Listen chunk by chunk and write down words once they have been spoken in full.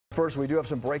First, we do have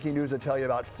some breaking news to tell you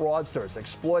about fraudsters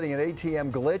exploiting an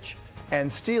ATM glitch and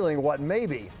stealing what may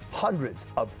be hundreds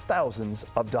of thousands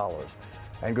of dollars.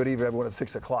 And good evening, everyone. At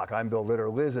 6 o'clock, I'm Bill Ritter.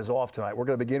 Liz is off tonight. We're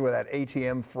going to begin with that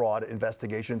ATM fraud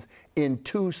investigations in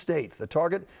 2 states. The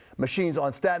target, machines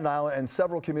on Staten Island and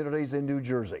several communities in New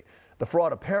Jersey. The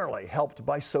fraud apparently helped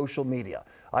by social media.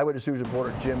 Eyewitness News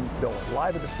reporter Jim Dillon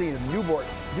live at the scene of New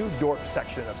Dorp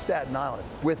section of Staten Island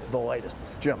with the latest.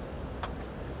 Jim.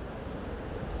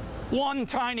 One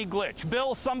tiny glitch.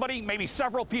 Bill, somebody, maybe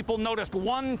several people noticed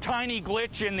one tiny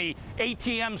glitch in the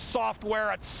ATM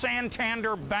software at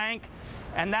Santander Bank.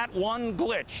 And that one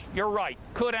glitch, you're right,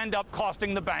 could end up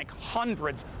costing the bank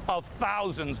hundreds of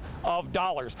thousands of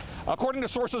dollars. According to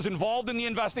sources involved in the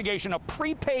investigation, a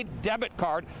prepaid debit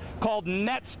card called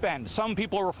NetSpend, some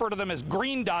people refer to them as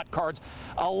green dot cards,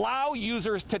 allow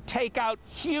users to take out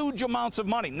huge amounts of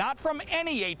money, not from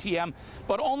any ATM,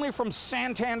 but only from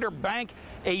Santander Bank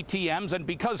ATMs. And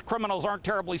because criminals aren't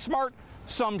terribly smart,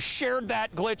 some shared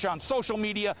that glitch on social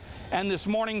media, and this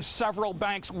morning several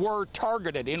banks were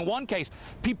targeted. In one case,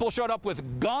 people showed up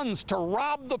with guns to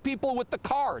rob the people with the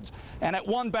cards, and at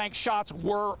one bank, shots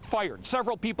were fired.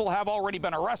 Several people have already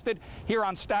been arrested here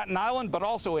on Staten Island, but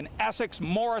also in Essex,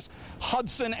 Morris,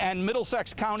 Hudson, and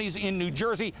Middlesex counties in New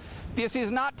Jersey. This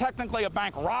is not technically a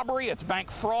bank robbery, it's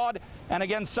bank fraud, and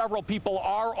again, several people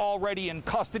are already in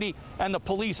custody, and the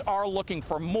police are looking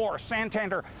for more.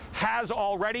 Santander has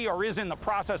already or is in the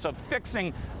process of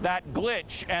fixing that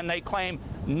glitch, and they claim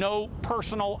no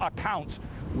personal accounts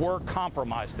were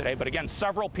compromised today. But again,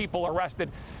 several people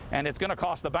arrested, and it's going to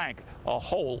cost the bank a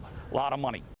whole lot of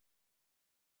money.